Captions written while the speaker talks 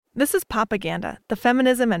This is Popaganda, the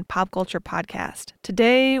feminism and pop culture podcast.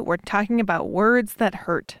 Today, we're talking about words that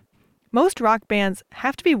hurt. Most rock bands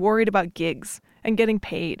have to be worried about gigs and getting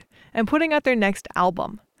paid and putting out their next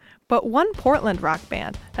album. But one Portland rock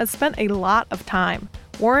band has spent a lot of time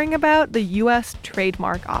worrying about the U.S.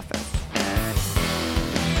 Trademark Office.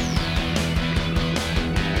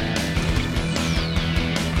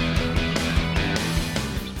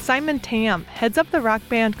 Simon Tam heads up the rock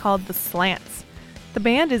band called the Slants. The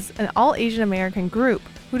band is an all-Asian American group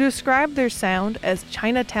who describe their sound as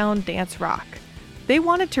Chinatown dance rock. They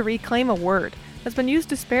wanted to reclaim a word that's been used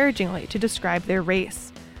disparagingly to describe their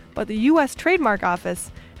race. But the U.S. Trademark Office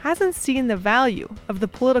hasn't seen the value of the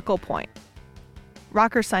political point.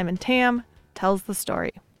 Rocker Simon Tam tells the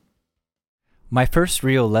story. My first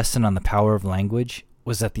real lesson on the power of language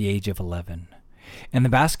was at the age of 11. In the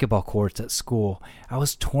basketball courts at school, I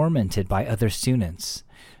was tormented by other students.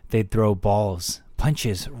 They'd throw balls,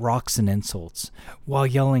 punches, rocks, and insults, while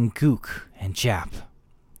yelling gook and jap.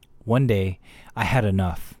 One day, I had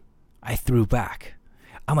enough. I threw back.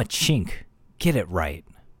 I'm a chink. Get it right.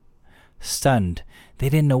 Stunned, they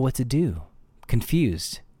didn't know what to do.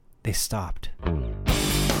 Confused, they stopped.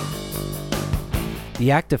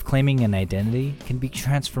 The act of claiming an identity can be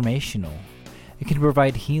transformational. It can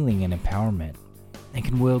provide healing and empowerment. It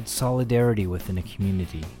can wield solidarity within a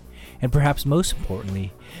community. And perhaps most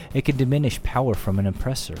importantly, it can diminish power from an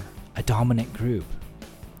oppressor, a dominant group.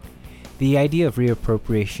 The idea of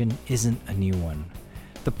reappropriation isn't a new one.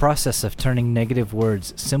 The process of turning negative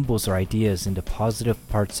words, symbols, or ideas into positive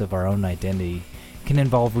parts of our own identity can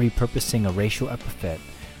involve repurposing a racial epithet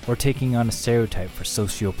or taking on a stereotype for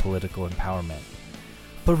socio-political empowerment.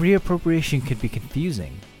 But reappropriation can be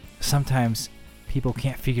confusing. Sometimes people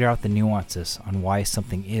can't figure out the nuances on why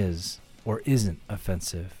something is or isn't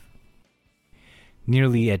offensive.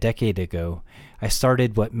 Nearly a decade ago, I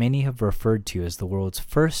started what many have referred to as the world's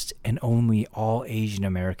first and only all-Asian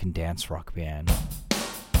American dance rock band.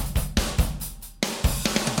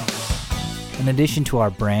 In addition to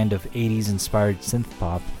our brand of 80s-inspired synth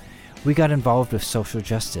pop, we got involved with social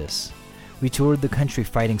justice. We toured the country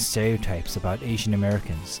fighting stereotypes about Asian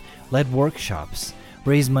Americans, led workshops,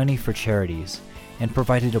 raised money for charities, and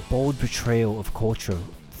provided a bold portrayal of culture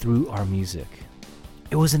through our music.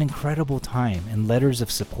 It was an incredible time, and letters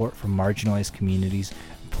of support from marginalized communities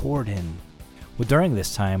poured in. Well, during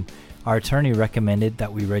this time, our attorney recommended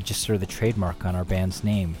that we register the trademark on our band's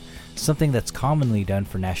name, something that's commonly done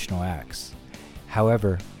for national acts.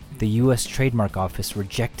 However, the U.S. Trademark Office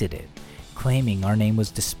rejected it, claiming our name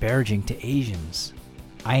was disparaging to Asians.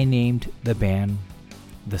 I named the band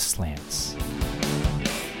the Slants.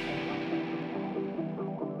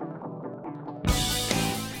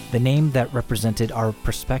 The name that represented our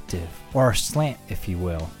perspective, or our slant, if you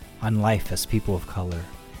will, on life as people of color.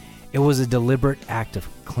 It was a deliberate act of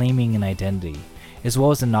claiming an identity, as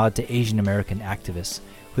well as a nod to Asian American activists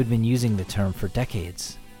who had been using the term for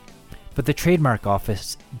decades. But the Trademark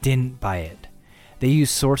Office didn't buy it. They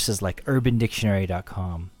used sources like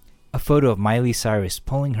UrbanDictionary.com, a photo of Miley Cyrus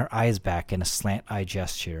pulling her eyes back in a slant eye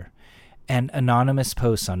gesture, and anonymous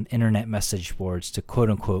posts on internet message boards to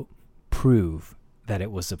quote-unquote prove that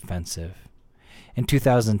it was offensive. In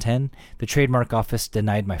 2010, the Trademark Office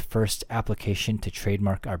denied my first application to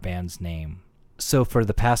trademark our band's name. So for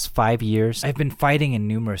the past 5 years, I've been fighting in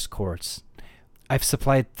numerous courts. I've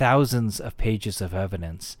supplied thousands of pages of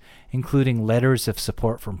evidence, including letters of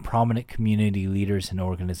support from prominent community leaders and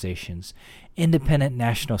organizations, independent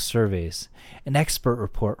national surveys, an expert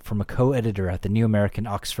report from a co-editor at the New American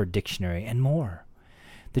Oxford Dictionary, and more.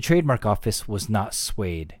 The Trademark Office was not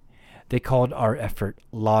swayed. They called our effort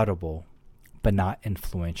laudable, but not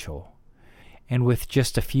influential. And with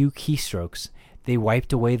just a few keystrokes, they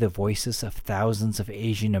wiped away the voices of thousands of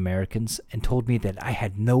Asian Americans and told me that I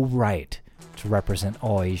had no right to represent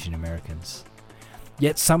all Asian Americans.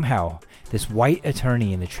 Yet somehow, this white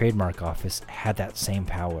attorney in the Trademark Office had that same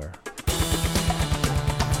power.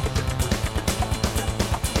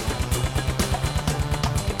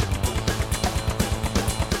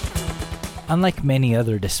 Unlike many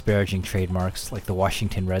other disparaging trademarks like the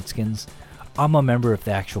Washington Redskins, I'm a member of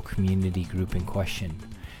the actual community group in question.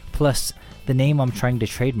 Plus, the name I'm trying to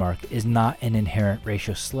trademark is not an inherent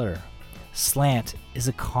racial slur. Slant is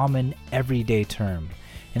a common, everyday term.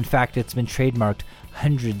 In fact, it's been trademarked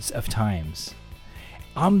hundreds of times.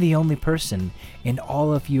 I'm the only person in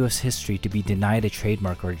all of U.S. history to be denied a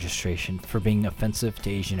trademark registration for being offensive to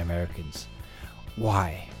Asian Americans.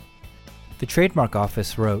 Why? The Trademark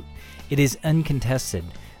Office wrote, "It is uncontested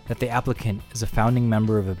that the applicant is a founding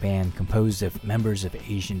member of a band composed of members of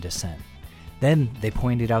Asian descent. Then they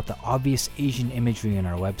pointed out the obvious Asian imagery on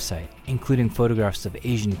our website, including photographs of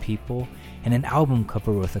Asian people and an album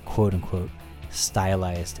cover with a quote-unquote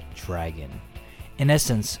stylized dragon. In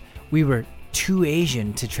essence, we were too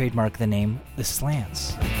Asian to trademark the name The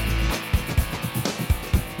Slants.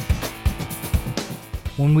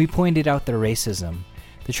 When we pointed out their racism,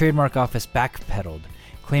 the trademark office backpedaled,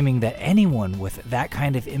 claiming that anyone with that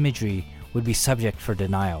kind of imagery would be subject for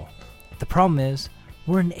denial. The problem is,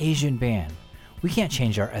 we're an Asian band. We can't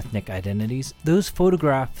change our ethnic identities. Those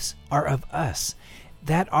photographs are of us.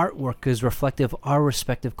 That artwork is reflective of our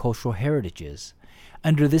respective cultural heritages.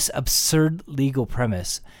 Under this absurd legal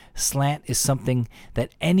premise, slant is something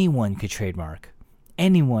that anyone could trademark.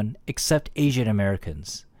 Anyone except Asian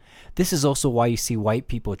Americans. This is also why you see white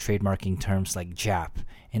people trademarking terms like Jap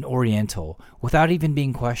and Oriental without even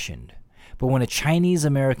being questioned. But when a Chinese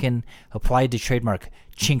American applied to trademark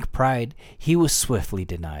Chink Pride, he was swiftly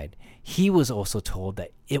denied. He was also told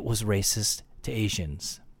that it was racist to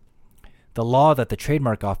Asians. The law that the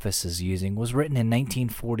Trademark Office is using was written in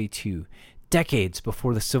 1942, decades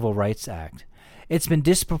before the Civil Rights Act. It's been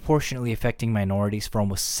disproportionately affecting minorities for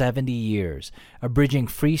almost 70 years, abridging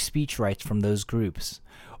free speech rights from those groups.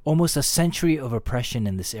 Almost a century of oppression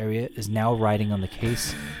in this area is now riding on the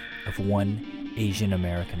case of one Asian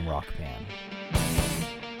American rock band.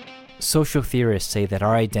 Social theorists say that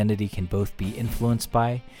our identity can both be influenced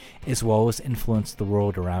by, as well as influence the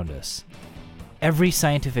world around us. Every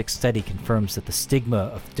scientific study confirms that the stigma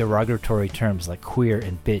of derogatory terms like queer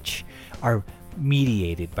and bitch are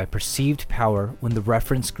mediated by perceived power when the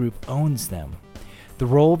reference group owns them. The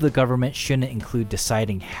role of the government shouldn't include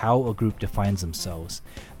deciding how a group defines themselves.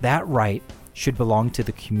 That right should belong to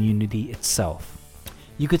the community itself.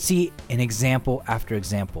 You could see in example after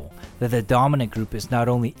example that the dominant group is not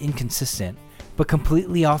only inconsistent, but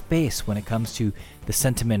completely off base when it comes to the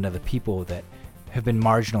sentiment of the people that have been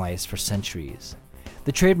marginalized for centuries.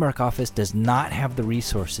 The Trademark Office does not have the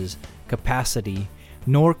resources, capacity,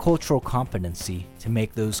 nor cultural competency to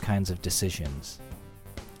make those kinds of decisions.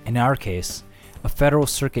 In our case, a federal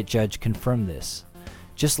circuit judge confirmed this.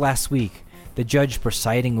 Just last week, the judge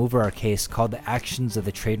presiding over our case called the actions of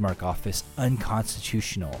the Trademark Office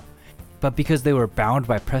unconstitutional. But because they were bound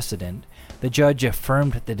by precedent, the judge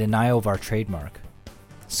affirmed the denial of our trademark.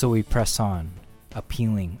 So we press on,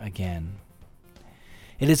 appealing again.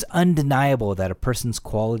 It is undeniable that a person's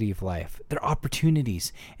quality of life, their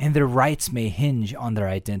opportunities, and their rights may hinge on their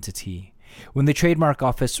identity. When the Trademark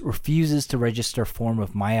Office refuses to register a form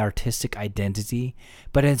of my artistic identity,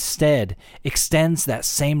 but instead extends that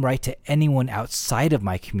same right to anyone outside of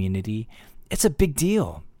my community, it's a big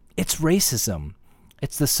deal. It's racism.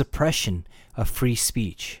 It's the suppression of free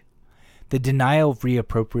speech. The denial of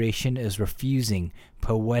reappropriation is refusing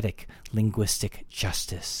poetic linguistic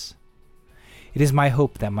justice. It is my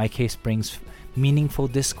hope that my case brings meaningful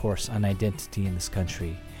discourse on identity in this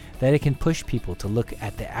country, that it can push people to look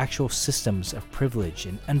at the actual systems of privilege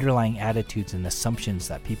and underlying attitudes and assumptions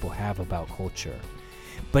that people have about culture.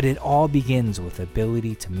 But it all begins with the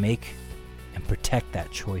ability to make and protect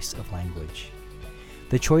that choice of language.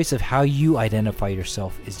 The choice of how you identify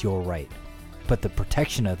yourself is your right, but the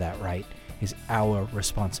protection of that right is our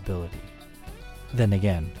responsibility. Then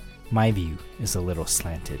again, my view is a little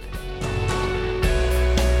slanted.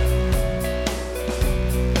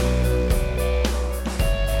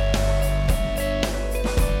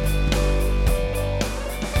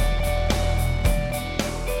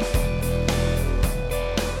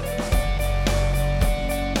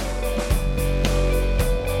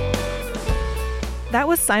 That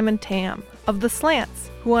was Simon Tam of the Slants,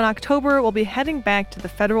 who in October will be heading back to the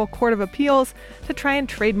Federal Court of Appeals to try and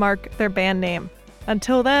trademark their band name.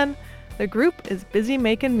 Until then, the group is busy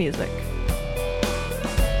making music.